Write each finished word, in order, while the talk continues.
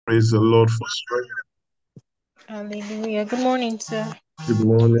Praise the Lord for strength. Hallelujah. Good morning, sir. Good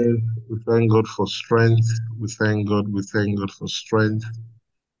morning. We thank God for strength. We thank God. We thank God for strength.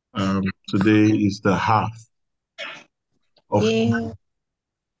 Today is the half of Yeah.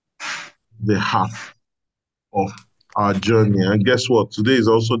 the half of our journey. And guess what? Today is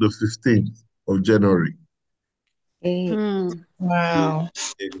also the 15th of January. Wow.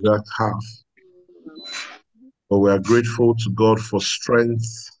 The exact half. But we are grateful to God for strength.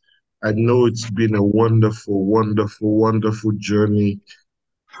 I know it's been a wonderful, wonderful, wonderful journey.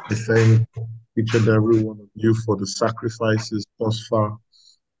 I thank each and every one of you for the sacrifices thus far,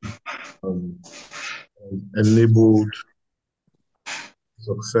 enabled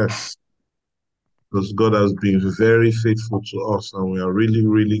success, because God has been very faithful to us, and we are really,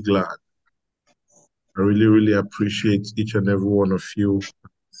 really glad. I really, really appreciate each and every one of you.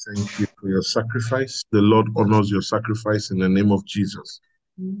 Thank you for your sacrifice. The Lord honors your sacrifice in the name of Jesus.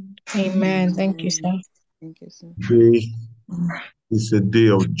 Amen. Thank you, sir. Thank you, sir. Today is a day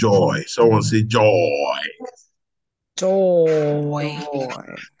of joy. Someone say joy. Joy.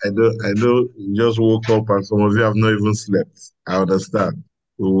 I know you just woke up and some of you have not even slept. I understand.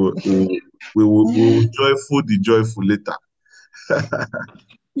 We will joyful the joyful later.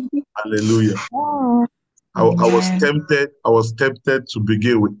 Hallelujah. I was Amen. tempted. I was tempted to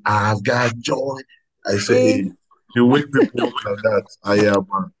begin with I've got joy. I say, hey, you wake people up like that. I am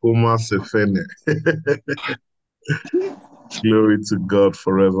Akoma Sefene. Glory to God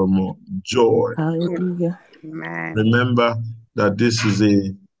forevermore. Joy. Hallelujah. Amen. Remember that this is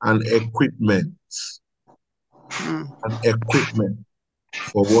an equipment. An equipment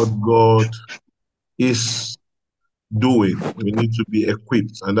for what God is doing. We need to be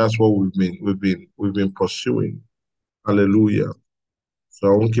equipped, and that's what we've been pursuing. Hallelujah. So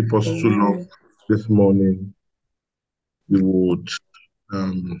I won't keep us too long this morning. We would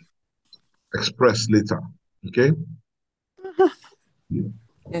express later. Okay? Yeah.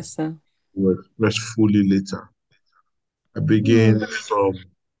 Yes, sir. We'll express fully later. I begin from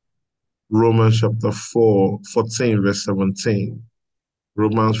Romans chapter 14, verse 17.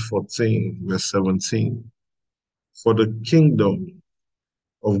 Romans 14, verse 17. For the kingdom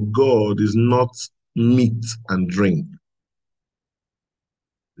of God is not meat and drink.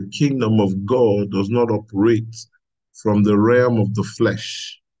 The kingdom of God does not operate from the realm of the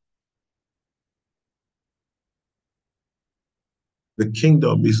flesh. The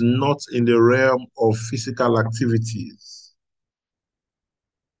kingdom is not in the realm of physical activities.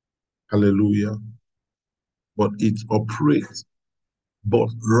 Hallelujah. But it operates but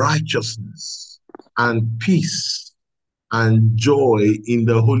righteousness and peace and joy in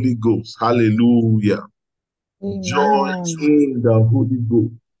the Holy Ghost. Hallelujah. Joy in the Holy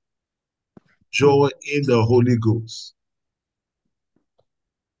Ghost. Joy in the Holy Ghost.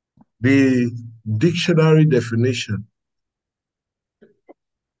 The dictionary definition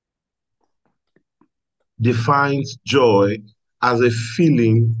defines joy as a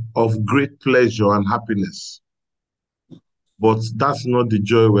feeling of great pleasure and happiness. But that's not the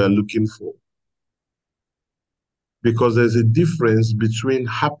joy we are looking for. Because there's a difference between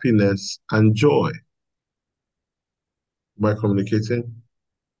happiness and joy. Am I communicating?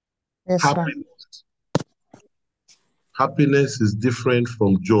 Yes, sir. Happiness is different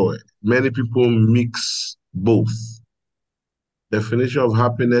from joy. Many people mix both. Definition of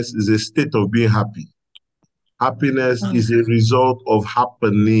happiness is a state of being happy. Happiness is a result of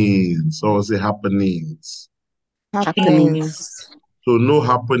happenings. Someone say happenings. Happenings. So no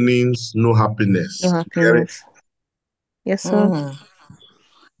happenings, no happiness. No Get it? happiness. Yes, sir.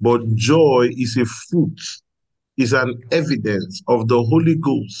 But joy is a fruit, is an evidence of the Holy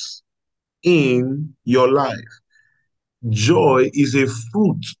Ghost in your life. Joy is a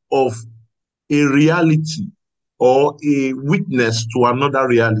fruit of a reality or a witness to another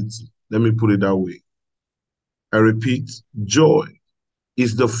reality. Let me put it that way. I repeat, joy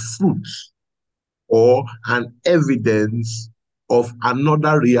is the fruit or an evidence of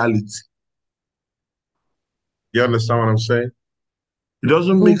another reality. You understand what I'm saying? It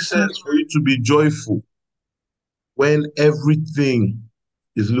doesn't make sense for you to be joyful when everything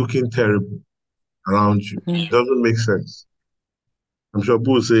is looking terrible around you. It doesn't make sense. I'm sure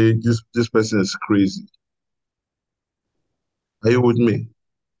people say this person is crazy. Are you with me?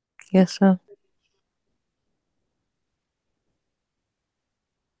 Yes, sir.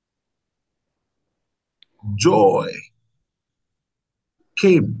 Joy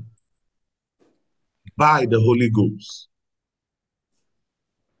came by the Holy Ghost.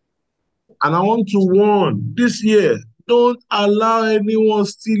 And I want to warn this year, don't allow anyone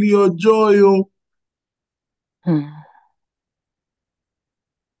steal your joy.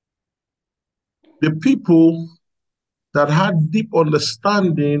 The people that had deep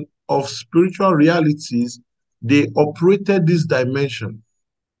understanding of spiritual realities, they operated this dimension.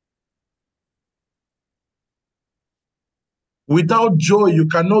 Without joy, you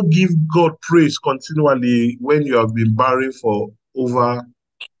cannot give God praise continually when you have been barren for over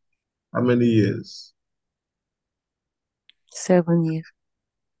how many years? 7 years.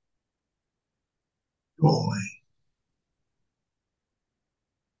 Joy.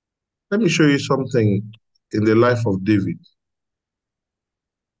 Let me show you something in the life of David.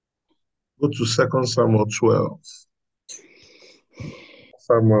 Go to 2 Samuel 12.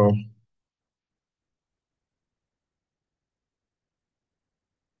 Samuel.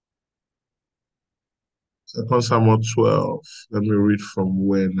 Second Samuel 12. Let me read from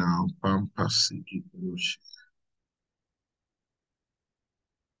where now?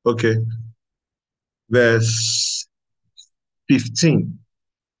 Okay. Verse 15.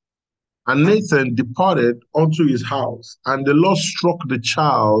 And Nathan departed unto his house, and the Lord struck the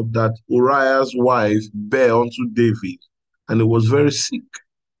child that Uriah's wife bare unto David, and he was very sick.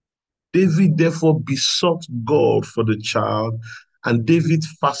 David therefore besought God for the child, and David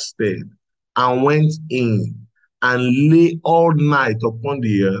fasted and went in and lay all night upon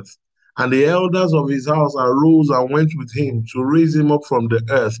the earth. And the elders of his house arose and went with him to raise him up from the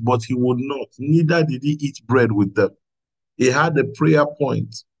earth, but he would not, neither did he eat bread with them. He had a prayer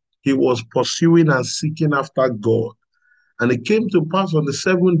point. He was pursuing and seeking after God. And it came to pass on the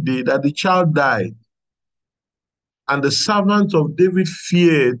seventh day that the child died. And the servants of David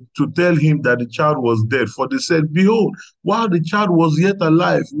feared to tell him that the child was dead. For they said, behold, while the child was yet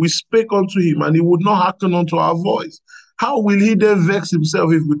alive, we spake unto him, and he would not hearken unto our voice. How will he then vex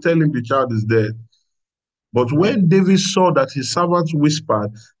himself if we tell him the child is dead? But when David saw that his servants whispered,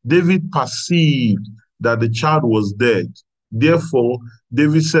 David perceived that the child was dead. Therefore,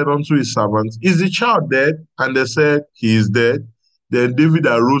 David said unto his servants, is the child dead? And they said, he is dead. Then David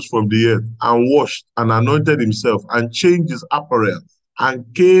arose from the earth and washed and anointed himself and changed his apparel and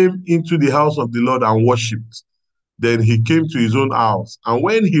came into the house of the Lord and worshipped. Then he came to his own house. And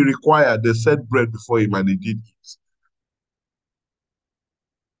when he required, they set bread before him, and he did eat.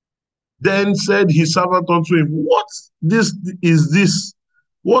 Then said his servant unto him, what this is this?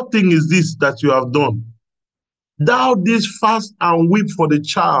 What thing is this that you have done? Thou didst fast and weep for the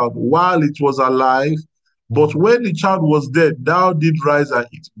child while it was alive, but when the child was dead, thou did rise and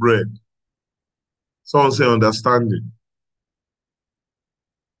eat bread. Someone say understanding.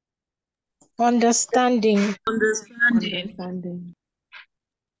 Understanding. Understanding.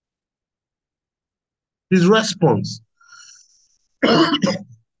 His response.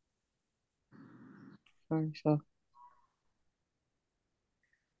 Sorry, sir.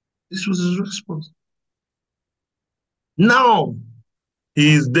 This was his response. Now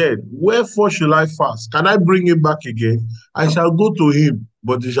he is dead. Wherefore shall I fast? Can I bring him back again? I shall go to him,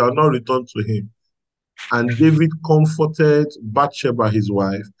 but he shall not return to him. And David comforted Bathsheba his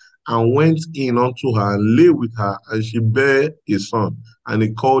wife, and went in unto her and lay with her, and she bare a son, and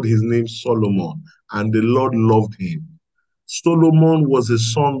he called his name Solomon, and the Lord loved him. Solomon was a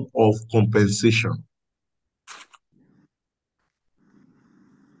son of compensation.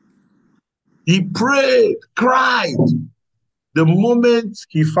 He prayed, cried. The moment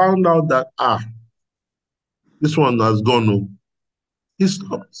he found out that, this one has gone home, he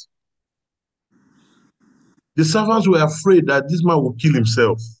stopped. The servants were afraid that this man would kill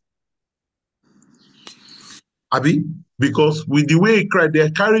himself. Abi, because with the way he cried, they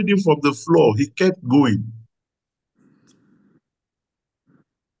carried him from the floor. He kept going.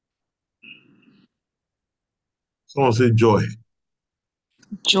 Someone say joy.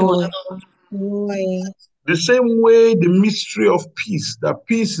 Joy. Joy. The same way the mystery of peace, that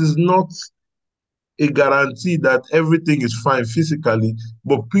peace is not a guarantee that everything is fine physically,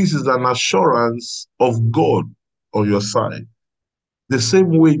 but peace is an assurance of God on your side. The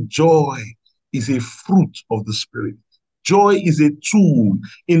same way joy is a fruit of the Spirit. Joy is a tool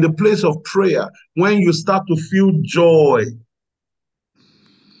in the place of prayer. When you start to feel joy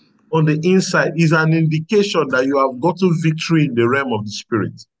on the inside, is an indication that you have gotten victory in the realm of the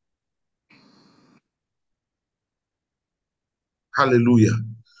Spirit. Hallelujah.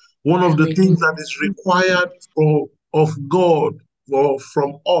 One of the things that is required of God, or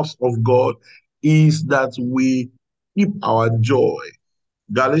from us of God, is that we keep our joy.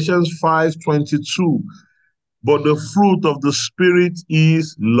 Galatians 5:22. But the fruit of the Spirit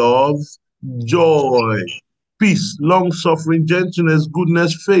is love, joy, peace, long-suffering, gentleness,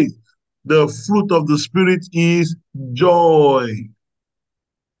 goodness, faith. The fruit of the Spirit is joy.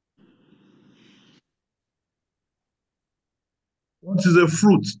 What is a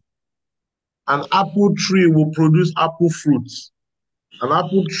fruit? An apple tree will produce apple fruits. An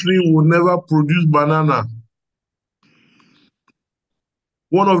apple tree will never produce banana.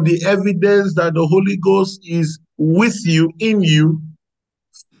 One of the evidence that the Holy Ghost is with you, in you,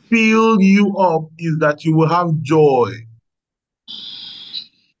 fill you up, is that you will have joy.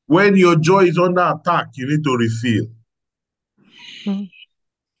 When your joy is under attack, you need to refill.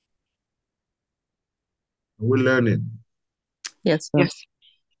 We're learning. Yes, sir. Yes.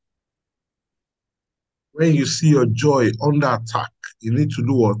 When you see your joy under attack, you need to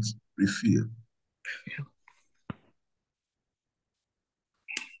do what? Refill.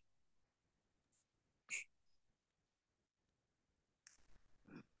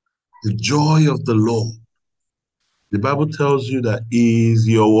 The joy of the Lord. The Bible tells you that is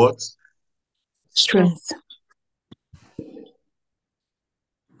your what? Strength.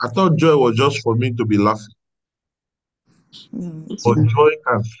 I thought joy was just for me to be laughing. But joy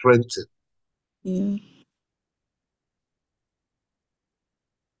can strengthen. Yeah.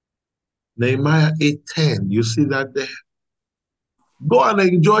 Nehemiah 8:10, you see that there? Go and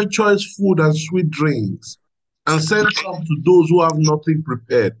enjoy choice food and sweet drinks, and send some to those who have nothing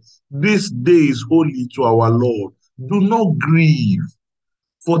prepared. This day is holy to our Lord. Do not grieve,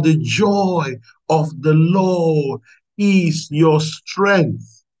 for the joy of the Lord is your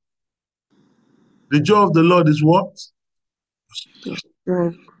strength. The joy of the Lord is what?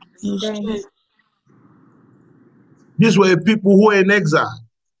 Strength. These were people who were in exile.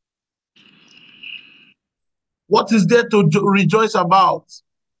 What is there to rejoice about?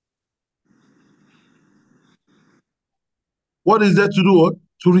 What is there to do? What?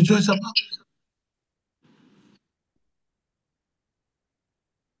 To rejoice about?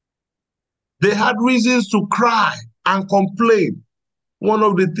 They had reasons to cry and complain. One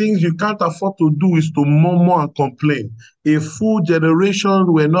of the things you can't afford to do is to murmur and complain. A full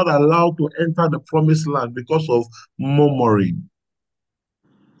generation were not allowed to enter the promised land because of murmuring,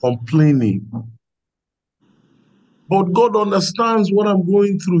 complaining. But God understands what I'm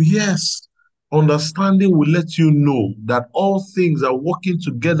going through. Yes, understanding will let you know that all things are working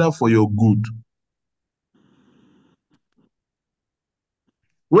together for your good.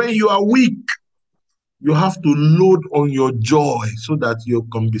 When you are weak, you have to load on your joy so that you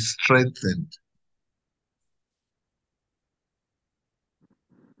can be strengthened.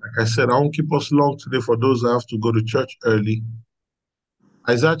 Like I said, I won't keep us long today for those that have to go to church early.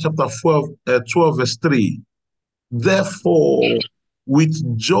 Isaiah chapter 12 verse 3. Therefore,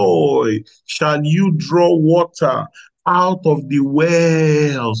 with joy shall you draw water out of the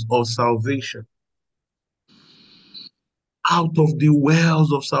wells of salvation. Out of the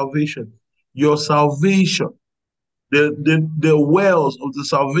wells of salvation. Your salvation, the wells of the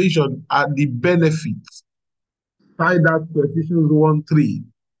salvation are the benefits. Tie that to Ephesians 1:3.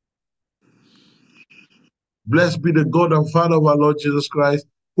 Blessed be the God and Father of our Lord Jesus Christ,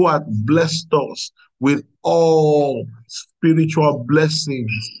 who hath blessed us with all spiritual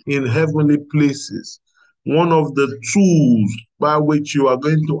blessings in heavenly places. One of the tools by which you are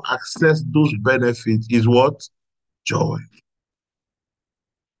going to access those benefits is what? Joy.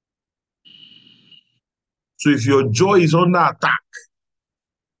 So if your joy is under attack,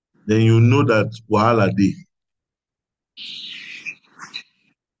 then you know that wahala dey.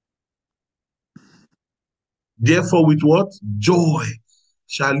 Therefore, with what? Joy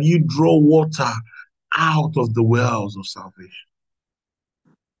shall you draw water out of the wells of salvation.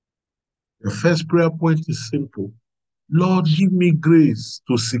 The first prayer point is simple. Lord, give me grace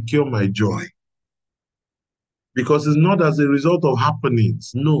to secure my joy. Because it's not as a result of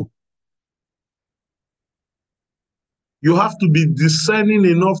happenings. No. You have to be discerning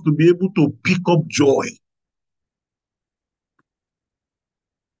enough to be able to pick up joy.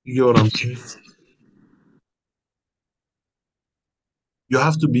 You get what I'm saying? You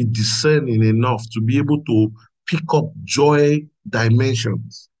have to be discerning enough to be able to pick up joy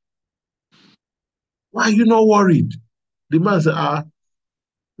dimensions. Why are you not worried? The man said,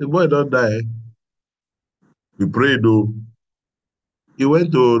 the boy don't die. We prayed though. He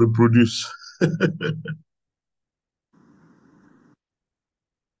went to reproduce.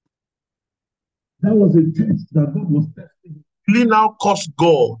 That was a test that God was testing. He now curse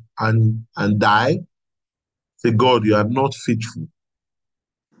God and die. Say, God, you are not faithful.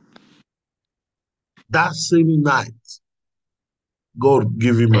 That same night, God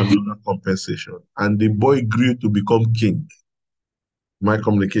gave him another compensation, and the boy grew to become king. Am I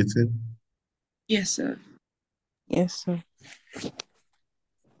communicating? Yes, sir. Yes, sir.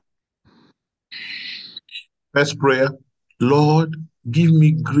 First prayer, Lord, give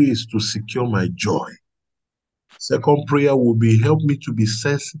me grace to secure my joy. Second prayer will be, help me to be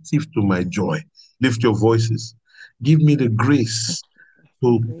sensitive to my joy. Lift your voices. Give me the grace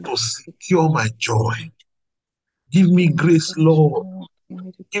to secure my joy. Give me grace, Lord.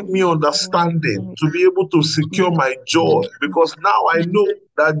 Give me understanding to be able to secure my joy, because now I know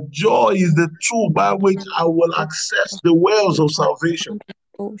that joy is the tool by which I will access the wells of salvation.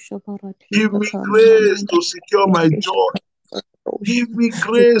 Give me grace to secure my joy. Give me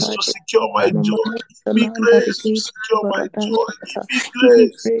grace to secure my joy. Give me grace to secure my joy.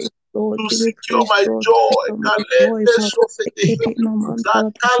 Give me grace to secure my joy. Kalende sofete.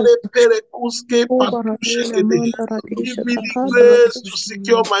 Zakale perekuske patushekede. Give me the grace to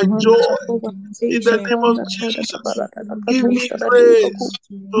secure my joy. In the name of Jesus. Give me grace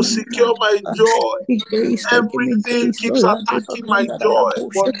to secure my joy. Everything keeps attacking my joy.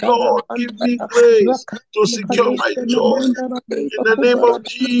 But Lord, give me grace to secure my joy. In the name of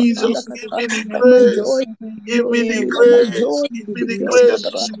Jesus, give me the grace. Give me the grace. Give me the grace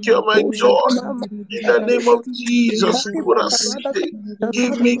to secure my joy. In the name of Jesus, Kurasite.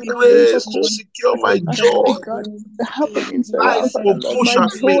 Give me grace to secure my joy. The happenings Life around will Father Lord, push my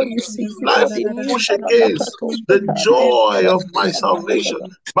at joy me. is Life secured will in you, push Father against the Lakatosha, joy of my salvation.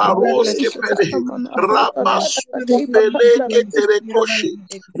 Baroske pede. Rabasuku peleke terekoshi.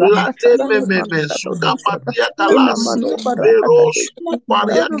 Lade mememe suka patia kalas. Lerosu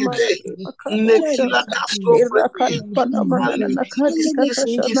pariakete. Nekila kasko preti.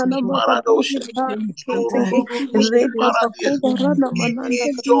 Kiski paradoshi. Turururuski paradia. Give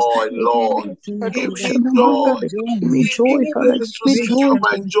me joy, Lord. Give me joy. me Give me joy, Father, grace to me secure joy.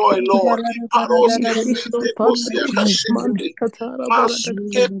 my joy, Lord. Iparoske Kristo prete kosia Padre, kashekete. Mandi Katara Barada.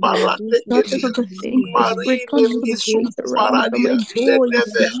 Masuke Nothing paratekete. of the things that break us Marine for the things misuku around her. paradia. My joy is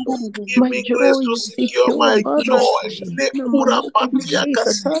Ledebe. secure. Give My me grace joy to is secure secure. my Barada joy. Lekura Mano patia Pandi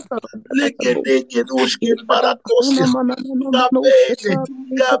kasi. Katara Barada. Legede gedushke Ikada parakosia. Bahana Manana no Gabene. Shata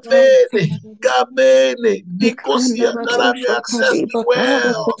Katara. Gabene. Gabene. Ikanda Nikosia. That I may Radosha access Kadi the Bakara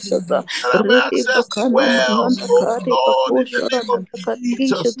wells. Koshata. That I may Rede access the Bakana wells, Manana oh Kadi Lord, in the Bakosha name of Kadi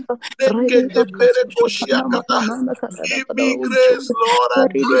Jesus. Shata. Rede Manana Give Kada me with joy. grace, Lord, I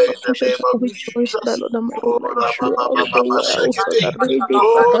Rede pray in the name Bakushata of with joy for the Jesus. Lord of my Oh, life throughout the Rabababa wells. Shekede. Rede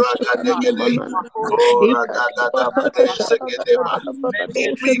Oh, Bakashata Ragadegede. Manana. Oh, Ikadi Bakata Ragadagabade Shara Sekedeba.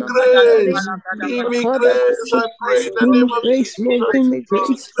 Give Baradosha me Namanana. grace. Give me Bakada grace, Kosha. I pray in the Give name me of grace, Lord. Jesus. Give me Give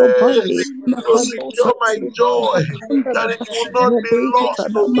me grace. Kabadi. grace to Nakadosha. secure my joy, that it will not be lost,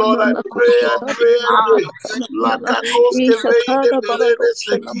 oh God. I Manana pray, I Koshata. pray, I pray. Manana. Lakadoske veine Ishatada melene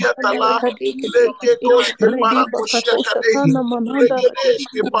Baradosha sekiatala. Namanana Kadikati. Lekekoske Ready Bakatosha parakushiakade. Tana Mananda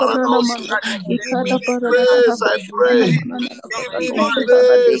Legedeske Kanana paradosia. Mana. Give me Ikada the Baradana grace, I pray. Koshana Manana Give me the Bakadosha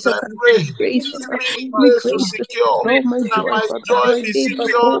grace, I Taradeka. pray. Grace, Give me the me grace to grace to secure secure my that joy, my Father. joy be Ready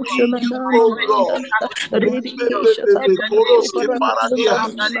secured Bakosha in you, Nana oh Manda. God. Ready Shata Bebebebebe koroske paradia.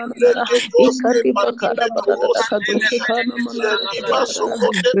 Manana. Lekekoske Ikadi Bakada panime Barada koroske Katosha Tana Janiba Manana.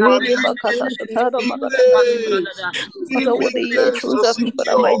 sokote Ready pariakete. Bakata Give Shatara me Marada. grace. Give Father, me what the year grace to throws at me,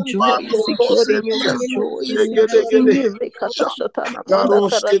 Father, my secure. joy is Bako secured in you. kosedia. My joy is secured in Legedegede. you. Rekata shatana manda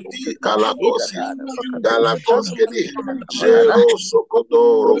Garosketi karakushata. kalakosia. Ikadara bakato shatana Galakoskedi. manda manana. Jero sokoto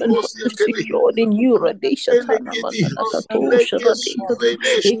And what rokosia is kedi. secured in you, Radeshatana Elekedi. Manana Kato Leke Sharadekata.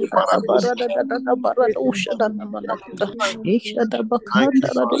 suveneski Ikata parakosia. Barada Dada Barado Shadana Manakata. Ishada Thank you,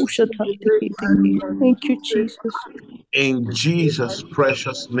 Bakanda Father. Rado Shata. Thank you, Jesus. In Jesus'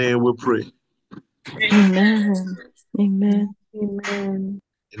 precious name we pray. Amen. Amen. Amen.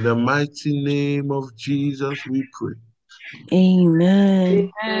 In the mighty name of Jesus we pray.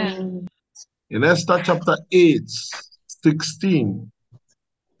 Amen. In Esther chapter 8, 16,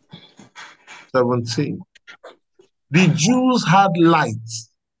 17. The Jews had light.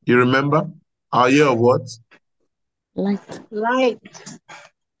 You remember? Our year of what? Light.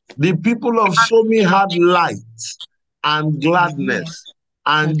 The people of Somi had light and gladness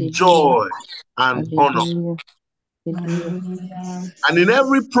and Hallelujah. joy and honor. Hallelujah. Hallelujah. And in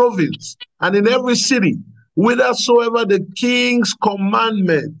every province and in every city, whithersoever the king's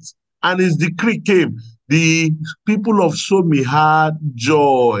commandment and his decree came, the people of Somi had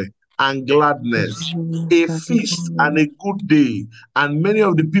joy and gladness, a feast and a good day. And many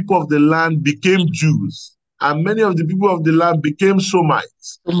of the people of the land became Jews, and many of the people of the land became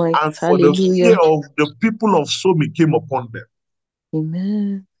Somites. And for the fear Hallelujah. of the people of Somi came upon them.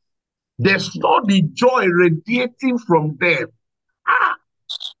 Amen. They saw the joy radiating from them.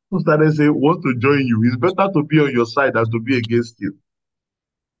 Who started saying, want to join you? It's better to be on your side than to be against you.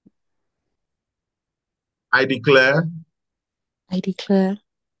 I declare. I declare.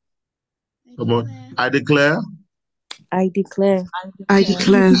 Come on. I declare I declare I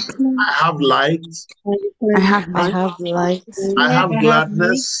declare I have light. I have I light. have light. I have I have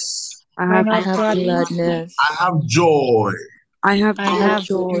gladness. I have I I have have gladness. I have joy. I have I I joy. have have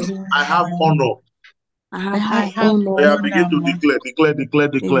joy. I have honor. I I have have I hope. have honor. Yeah, begin to honor. declare, declare, declare,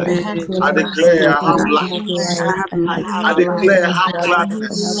 declare. I Amen. I declare I declare have I have joy. I light. have I light. have I have light. I joy. declare I I have have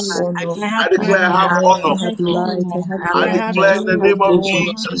gladness. I have gladness. honor. I have I I declare have I have gladness. light. I honor. have light. I have I I have declare in gladness. the I have name of honor.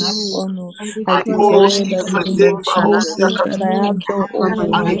 joy. I have Jesus. honor. I I declare declare in in Akoroski the the name of name fete of Jesus. parosia Jesus that I kata. have joy Cover over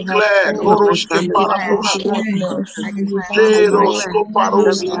I me me. I have declare and cover joy. my koroske family. I have parakosha. gladness. I Joy. declare Jerosko that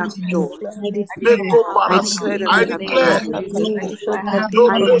we paroska. have I joy. declare, I declare. Meko I parasi. declare that I we have declare. joy. Rakatosha I Kadiba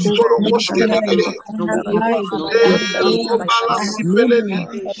Dokosko declare Kosi rokoske legede. no I have evil, light. Katarabakosha no I death, have no Ekesko joy. Katarabakosha accident. balasi Mima peledi.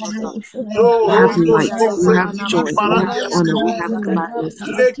 Katarosha Jo We have rondos light, Katarabakosha we have kofetishke joy, Katarabakosha we have parakias. honor, we I have have light, gladness. I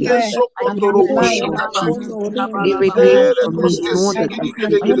have Leke Declare light, I sokoto have I'm joy, light. I rokoshi have kata. honor, It Riba radiates Ere from me koske Katarabakosha more than siki the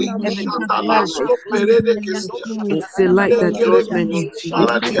pelegede. Anna heavens Makati declare my Shatalasko existence. perede Katarabakosha kesia. It's the light that Lekere draws men Katarabakosha unto koski you.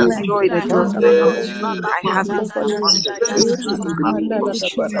 Eka It's the paradias. joy that draws men unto you. Katarabakosha I have this in Katarabakosha abundance Eri Yes. in the name of Makoski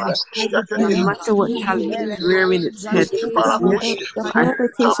Jesus. Katarabakosha parakoshi I No akate. matter what challenge is rearing its head Koski to this year, parakoshi. I have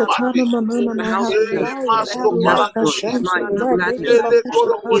Kamande. I my house have is of light, I peace. have Masko We have light that joy, parakoshi. shines so light, bright. Rede gladness Ele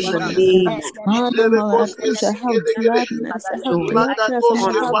bakusha in the korokoshi. tanamana. name of Hana Ele koske maradesh, I sike have degede. gladness, I have joy, gladness, and I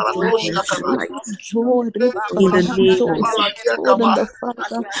Lakakoske honor, have parakoshi joy. gladness, akata. I light have joy, Eko Rebecca. in I the have name shike joy, of parakia secure Jesus. in kaba. the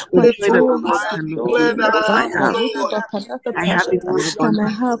Father. The My joy that joy the is world I cannot secure declare in give, that the I have I Father. have. joy. Rebecca I have it Nakatashata. in And I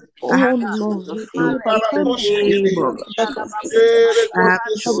abundance. have I have it in honor. overflow. Rebecca In the Parakoshi Tanamana. name kede. of Rebecca. Ele I have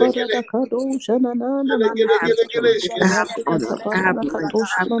koske joy. sekede. Kabarada kadosha na na na Ele na na gede I have gede joy. gede katosha I shke. have radi honor. I katabana have na light. I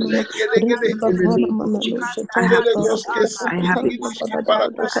katosha have na na na Gede gladness. gede. ridi In the bakana name of mana Jesus. dosha I have tana Ele ba peace. koske rada I sike have katana degede peace. shke bada da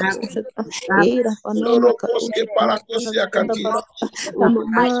da I have parakosi. katosha peace. ta I have era banana Loro katosha koske tana parakosi bada akati. bada and no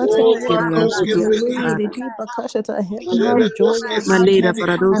Upai matter O what kera comes makoske your rabodos way sekede. kefara. ridi bakasha ta heaven has Ele joy koske and Malera sikede. gladness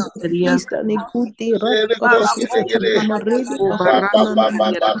parados and a teria. feast and a good day radi Ele koske bakasha ta degede. mana ridi O Rapa bakana barados na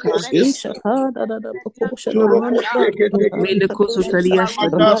baba na teria baba ka. koske Isha sike. kada da da bakosha na Joro mana koske radi kete bakana gede. Mele koso katosha ta teria.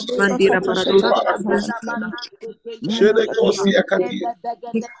 Agas radi Mandira koske bakasha parados. ta parakosi. na Mana Jere katosha kosi ta akati.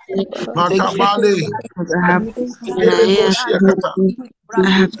 Thank you Makabale. because I have peace and I Ele have joy. kosi akata. I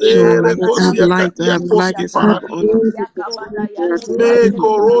have joy. Ere I have kosi light. I akati. have Akoski gladness. I have parako. honor. Me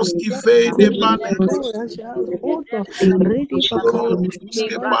koroski fe de bane. Ready Oh, Bakado,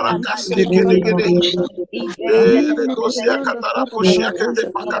 uske Radi parakasi In the name of Katabakosha, Jesus. Ele Nina kosi Maranda akata. Rakoshi akate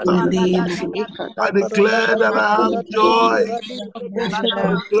Katabakosha, pakata. In the Kabarada, name of Ekada I Barada declare that I have Bakada, joy. Radi Bakosha, I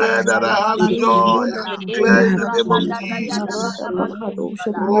declare that I have joy. I I declare in Eri the have name of joy. Bakana, Jesus. Marada Bakado,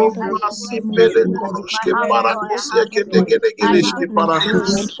 Oh, Shanamanda, masi my pele joy, koroshke I parakosi have akete joy, gede gede shke I have joy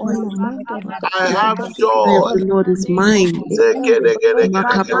parakosi. and honor, Manda I Rakatosha, have the joy of joy. the Lord is mine. Zeke de gede gede gede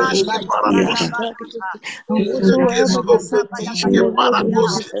Makaparos shke parakosi. and whatsoever Esko has happened in fetishke the world, the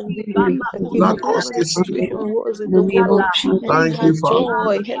parakosi. heavens has been vindicate. Whatever Lakoske the sike. situation was in in the the name of world, Jesus. heaven Thank you, has Father.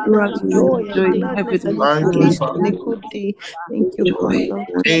 joy, heaven Throughout has the year, joy the joy and in gladness and a evidence Thank you, throughout feast the and a Father. year. good day. Thank you, Joy. Father.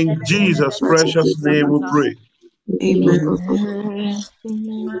 In Jesus' precious name we pray. Amen.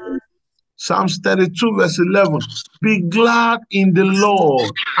 Amen. Psalms 32, verse 11. Be glad in the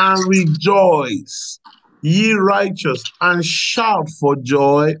Lord and rejoice, ye righteous, and shout for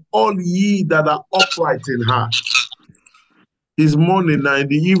joy, all ye that are upright in heart. This morning and in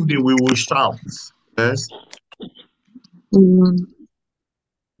the evening we will shout. Yes. Amen.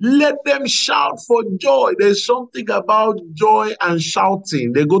 Let them shout for joy. There's something about joy and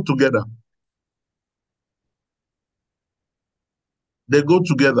shouting. They go together. They go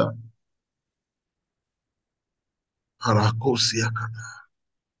together. Am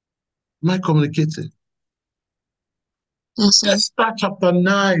I communicating? Yes, Esther chapter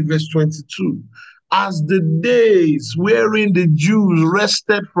 9, verse 22. As the days wherein the Jews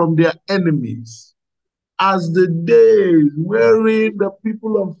rested from their enemies, as the days wherein the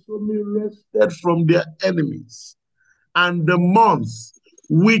people of Sumi rested from their enemies, and the month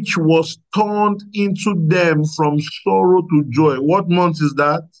which was turned into them from sorrow to joy. What month is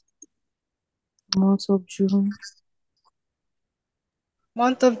that? Month of June.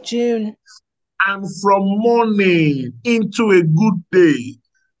 Month of June. And from mourning into a good day,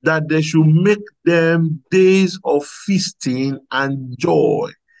 that they should make them days of feasting and joy,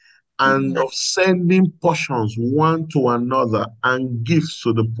 and of sending portions one to another and gifts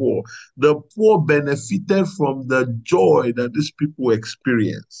to the poor. The poor benefited from the joy that these people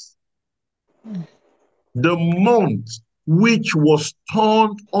experienced. The month which was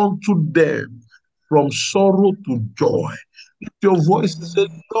turned unto them from sorrow to joy. Lift your voice and say,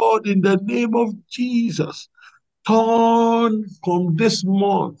 Lord, in the name of Jesus, turn from this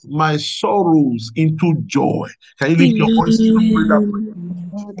month my sorrows into joy. Can you lift your voice and pray that prayer?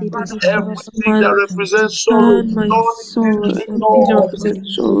 Everything that Father, represents sorrow, turn my turn it sorrow, into everything that joy.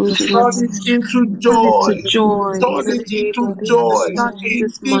 represents sorrow to Turn rest. it into Turn it joy. to joy in Turn the it name into of Jesus. joy. Starting In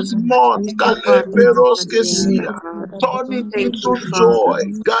this this month. month, Gale Peros Kesia. Turn it Thank into you, joy. Father.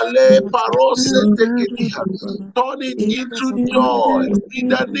 Gale Paros Tekenia. Turn it into joy. In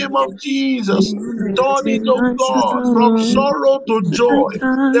the name of Jesus. Turn it, oh God, from sorrow to joy.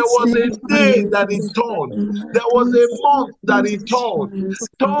 There was a day that it turned. There was a month that it turned.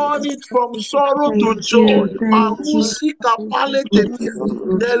 Turn it from sorrow to joy. Thank you. Marusika Palekedia.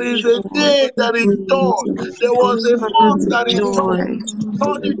 There is a day that it turned. There From was a sorrow month to that it joy. turned.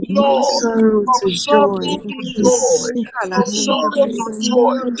 Turn it, From Lord, sorrow from to sorrow joy. to joy. Peace. From sorrow to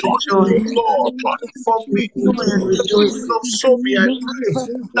joy. Turn it, Joy. oh God. Turn it for me. Joy and The season rejoicing. of Sophie, I pray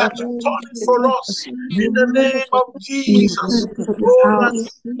that you turn it for us in the name of Jesus. Thank you for this Oh,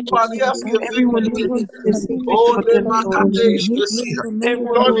 house. Everyone who is listening, thank you oh, for the their joy. Makadesh Kesia.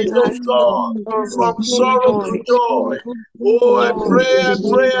 Everyone Turn who it, is oh listening, God, from sorrow, sorrow to joy, joy. Oh, I joy pray, in I the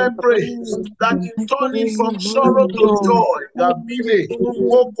pray, name I of pray Jesus. that you turn it from sorrow to Joy. joy. Gabile,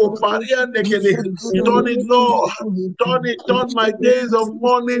 Oko Paria Negede. Turn it, Lord. Turn it, turn my days of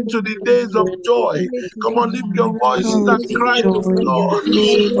mourning to the days of joy. Come on, lift your voices Sorrow and to cry to joy the in Lord. the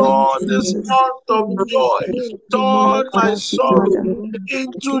name of Lord, this Jesus. month of joy, turn my sorrow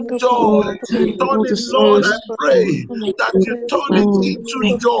into joy. Oh, turn Turn all the it, Lord. sorrows I to pray joy. that you turn it Oh, into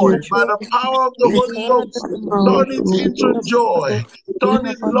thank joy you. by the power of the Thank Holy you Ghost. for the power Turn of the it Holy into Ghost. joy. Turn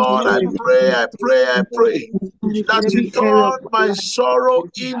it, Lord. I pray, I pray, I pray Turn it in that you every area of turn my my life. sorrow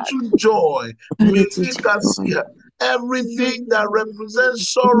into joy. Turn it into joy. Milikasia. Everything that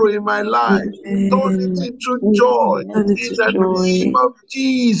represents sorrow in my life, turn it Amen. into joy. Turn it In to the name joy. of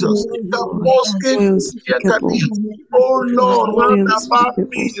Jesus. Joy. Joy unspeakable. Oh Lord, Joy round about me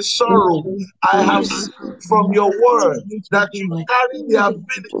unspeakable. is sorrow. I have seen from your word that you carry the Oh,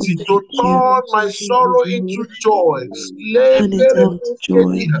 ability to thank you. turn my sorrow into joy. Turn it down to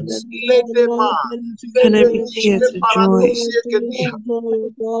joy. Turn every tear to joy.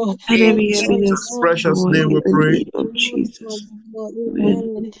 Turn In every Jesus' heaviness to precious joy name we in the pray. name of Jesus.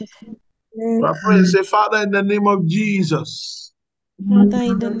 Amen. I pray, say, Father, in the name of Jesus, Father,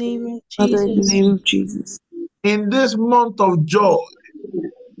 in the name of Father, in the Jesus, name of Jesus, in this month of joy,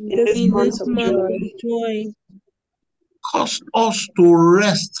 in this in month this of month joy, of joy, cause us to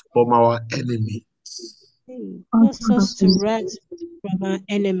rest from our enemy. cause us to rest from our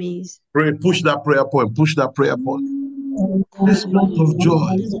enemies. Pray, push that prayer point, push that prayer point. This month of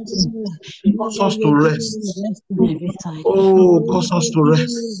joy, cause us to rest. Oh, cause us to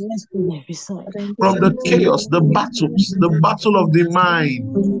rest from the chaos, the battle of the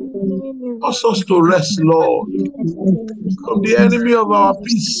mind. Cause us to rest, Lord, from the enemy of our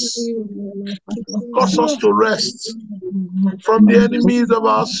peace. Cause us to rest from the enemies of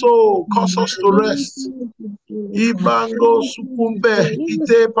our soul. Cause us to rest. Ibango sukumbe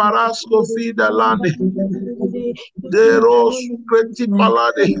ite parasko fida lane. Dero sukreti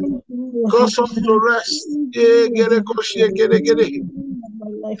palade. Cause us to rest. Ye gere koshe gere gere.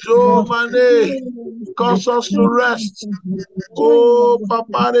 So mane. Cause us to rest. Oh,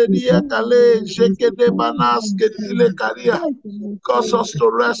 papare dia kale. Jeke de banaske dile karia. Cause us to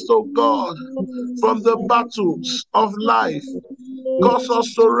rest, oh God, from the battles of life. Cause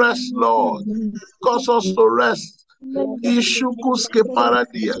us to rest, Lord. Cause us to rest. Ishukuske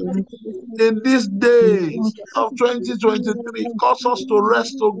paradia. In these days of 2023, cause us to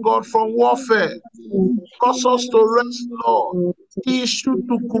rest, oh God, from warfare. Cause us to rest, Lord.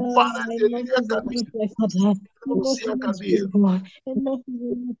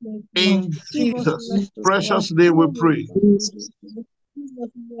 In Jesus' precious name we pray.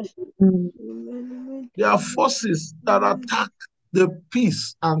 There are forces that attack the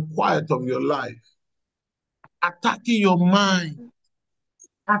peace and quiet of your life, attacking your mind,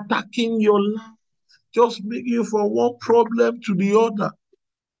 attacking your life, just making you from one problem to the other,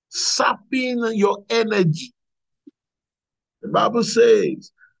 sapping your energy. The Bible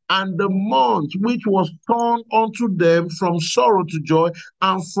says, and the month which was turned unto them from sorrow to joy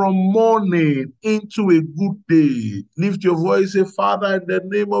and from mourning into a good day. Lift your voice, say, Father, in the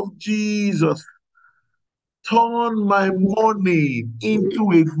name of Jesus, turn my mourning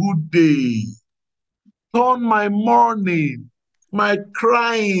into a good day. Turn my mourning, my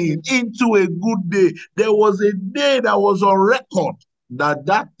crying into a good day. There was a day that was on record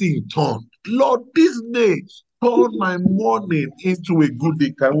that thing turned. Lord, this day, turn my mourning into a good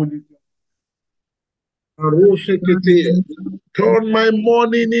day. Can we turn my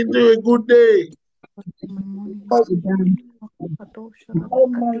mourning into a good day? All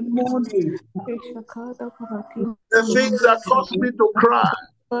my morning. The things that cause me to cry.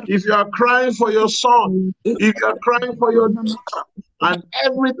 If you are crying for your son, if you are crying for your daughter, and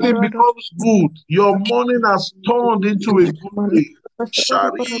everything becomes good, your morning has turned into a good day.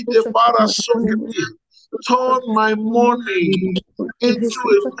 Shari de Bara Soketi. Turn my morning into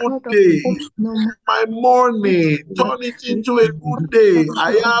a good day. My morning, turn it into a good day.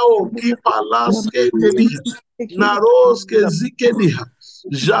 Ayao kipalaske teli. Naroske zikedi.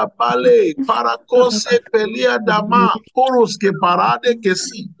 Japale parakose pelia dama koroske parade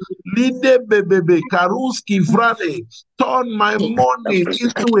kesi. Lide bebebe karuski vrane. Turn my morning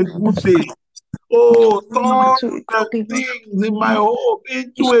into a good day. Oh, turn the things in my home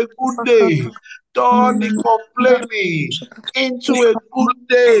into a good day. Turn the complaining into a good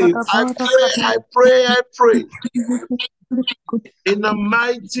day. I pray. In the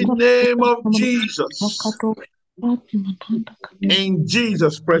mighty name of Jesus. In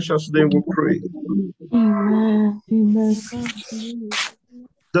Jesus' precious name we pray. Amen. Amen.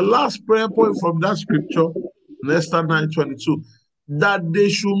 The last prayer point from that scripture, Esther 9:22, that they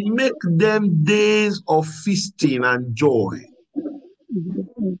should make them days of feasting and joy.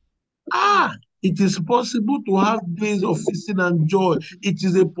 It is possible to have days of feasting and joy. It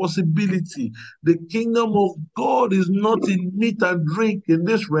is a possibility. The kingdom of God is not in meat and drink in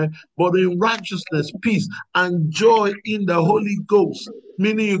this realm, but in righteousness, peace, and joy in the Holy Ghost.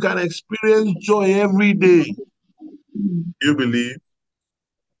 Meaning you can experience joy every day. You believe?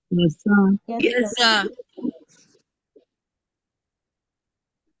 Yes, sir. Yes, sir.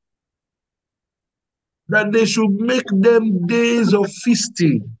 That they should make them days of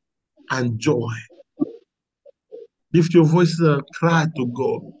feasting and joy. Lift your voices and cry to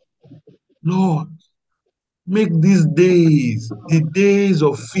God. Lord, make these days the days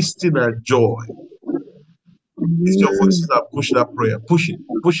of feasting and joy. Lift your voices and push that prayer. Push it.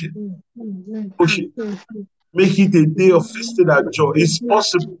 Push it. Push it. Make it a day of feasting and joy. It's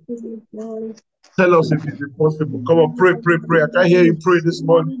possible. Tell us if it is possible. Come on, pray. I can hear you pray this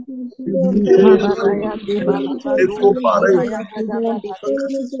morning.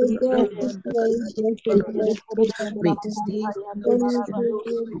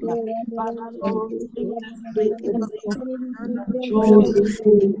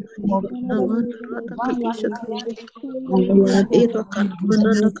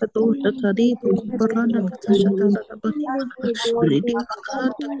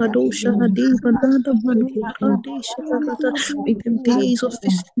 Make them days of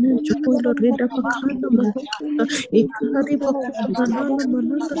feasting and joy, Lord. Reda bakana manota, ekari bakuna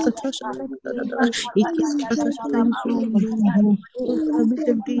manana katasha da iki katasha time. Make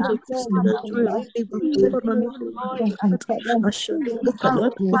them days of feasting and joy. Reda bakuba manana ashadi bakana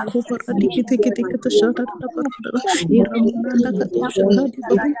bakuba radiki tiki katasha da barada. Iramananda katasha kadi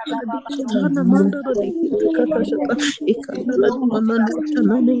bakuba radiki tana manda radiki katasha da ikana manana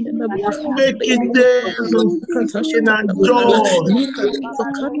tanane na Make it days of feasting and joy.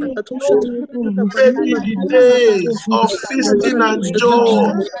 Make it the days of feasting and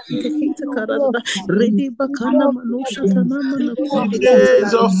joy.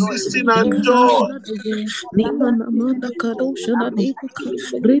 Days of feasting and joy.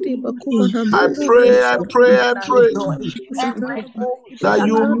 I pray that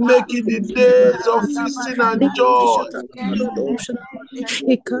you make it the days of feasting and joy.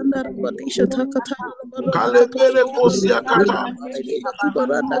 Kalebere kosia kata.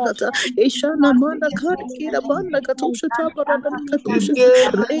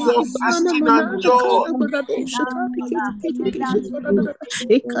 The days of feasting and joy.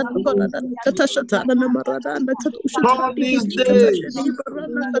 Turn these days to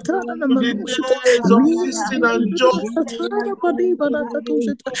the days of feasting and joy.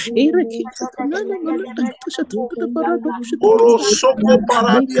 Orosoko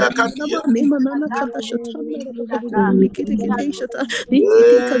paradia katia.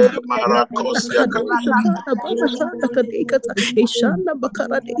 Marakosia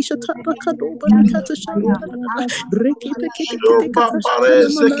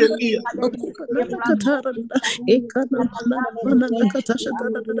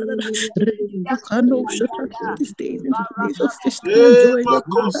These days into days of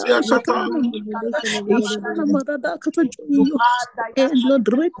feasting and joy, Lord. Lord,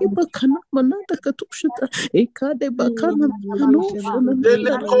 ready bakana manada katushita. Ekade bakana manusha nananda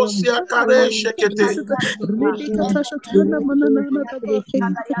Delekosia kare shekete. ready katasha tana manana daba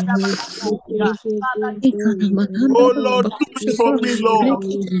Ikana mananda Oh daba Lord, do it for bakushita. me, Lord.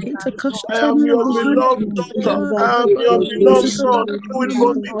 Reki kita kasha I am tana your mahana. beloved daughter. I am Deba your beloved kushita son. dada Do it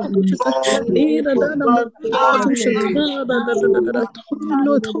for me. kushita. Lord, Nina do dana it manada for katusha me. tana dada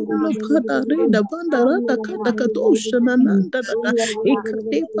Tolo pada reda banda rada kada katusha nananda dada.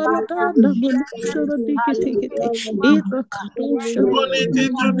 Ikade parada manusha radikete. Ira kadusha Turn it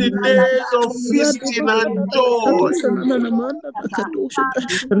into the days of feasting and joy.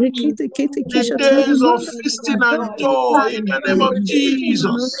 The days of feasting and joy in the name of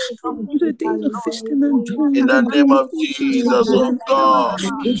Jesus. The days of feasting and joy In in the the name name of of Jesus. Jesus, oh God.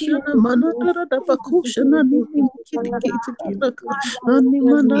 Ishana manadara da bakushana nini kiti kiti kiraka ani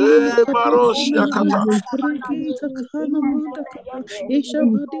manana Baroshia makadushana nana kata. rekita kana manda kata isha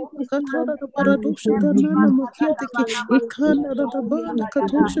badi bakatara da paradosha tanana makiete ki ikana da bana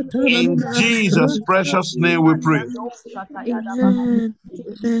katosha In tanana Jesus' rakata. precious name we pray. Amen.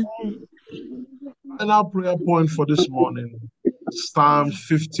 Amen. Final prayer point for this morning. Psalm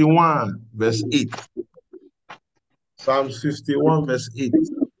 51, verse 8. Psalm 51, verse 8.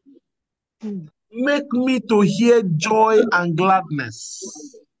 Make me to hear joy and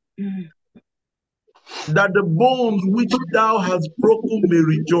gladness, that the bones which thou hast broken may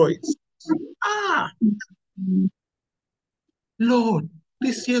rejoice. Lord,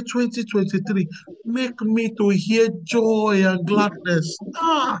 this year 2023, make me to hear joy and gladness.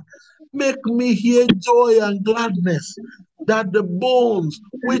 Make me hear joy and gladness, that the bones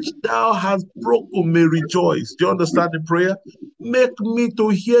which thou hast broken may rejoice. Do you understand the prayer? Make me to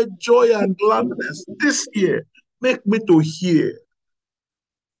hear joy and gladness this year. Make me to hear.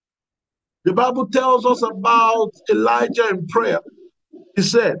 The Bible tells us about Elijah in prayer. He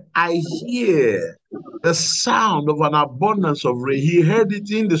said, I hear the sound of an abundance of rain. He heard it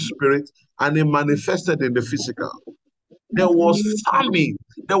in the spirit and it manifested in the physical. There was famine.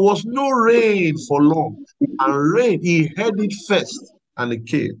 There was no rain for long. And rain, he heard it first and it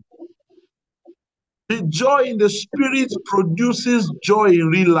came. The joy in the spirit produces joy in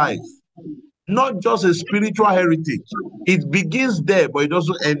real life, not just a spiritual heritage. It begins there, but it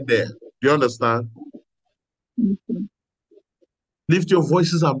doesn't end there. Do you understand? Lift your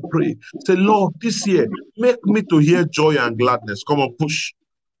voices and pray. Say, Lord, this year, make me to hear joy and gladness. Come on, push.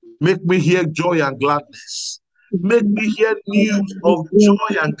 Make me hear joy and gladness. Make me hear news of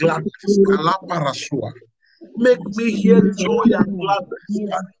joy and gladness. Kalaparashua. Make me hear joy and gladness. Make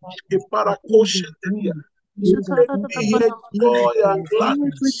me hear joy and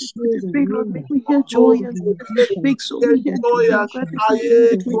gladness. 2023, Lord, make me hear joy Oh, and make me make so hear me hear joy joy and and gladness in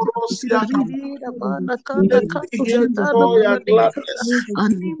aye, 2023. korosiakaba. Rabana kanda Make me kato hear shatana joy and manadekata gladness.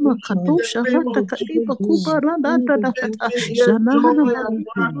 anima In kato the name shahata of kadiba Jesus. kuba randa da Make kata me hear janana joy and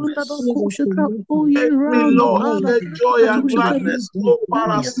manina manda da gladness. kushata all year Make me, round Lord, para hear joy kato and shatana gladness. Oh, joy and gladness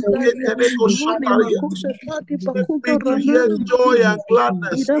parasiketeleko mani shataria. makosha tadi Make bakuba me to hear ranana joy manina and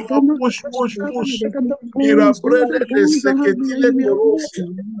gladness. ida Come on, bana push, kata push, shatana push. the Mira bones all the brede de bones that have been seketile in your korosia.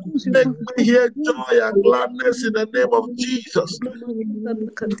 bones you Make have me broken hear joy and gladness in the name of Jesus.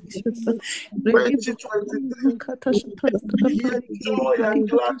 Ready2023. Hear joy and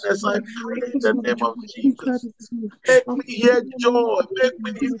gladness. I pray in the name of Jesus. Make me hear joy. Make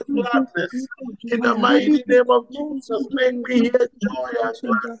me hear gladness. In the mighty name of Jesus, make me hear joy and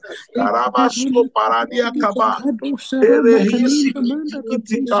gladness. Karabasko paradia kaba. Erehisi kiti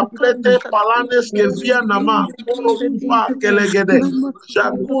kiti kaplete palanes ke via nama. Koros pa kelegede.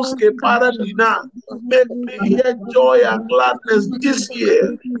 Shakus ke paradina. Make me hear joy and gladness this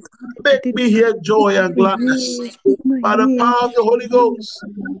year. Make me hear joy and gladness by the power of the Holy Ghost.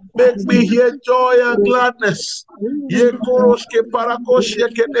 Make me hear joy and gladness. Ye koroshke parakoshke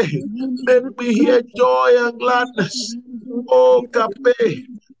kene. Make me hear joy and gladness. Oh, kape.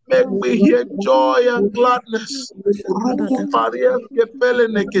 Make me hear joy and gladness. Ruku parias ke pele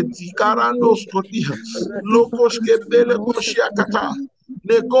neketi karandos kotia. Lokos ke pele koshiakata.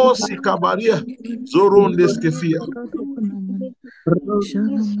 Nekosi kabaria. Zorondes kefia.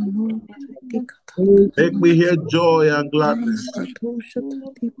 Make me hear joy and gladness.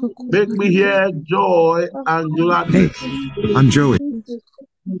 Make me hear joy and Hey, gladness. I'm Joey.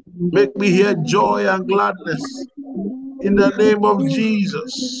 Make me hear joy and gladness. In the name of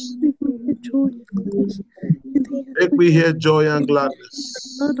Jesus. Make me hear joy and gladness.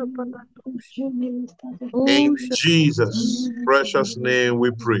 In Jesus' precious name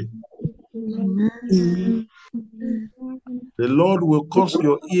we pray. The Lord will cause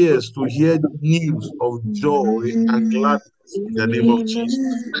your ears to hear news of joy and gladness in the name of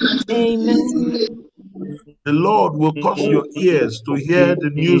Jesus. Amen. The Lord will cause your ears to hear the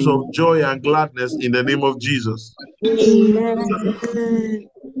news of joy and gladness in the name of Jesus. Amen.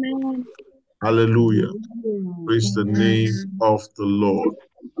 Hallelujah. Praise the name of the Lord.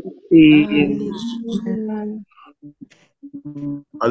 Hallelujah.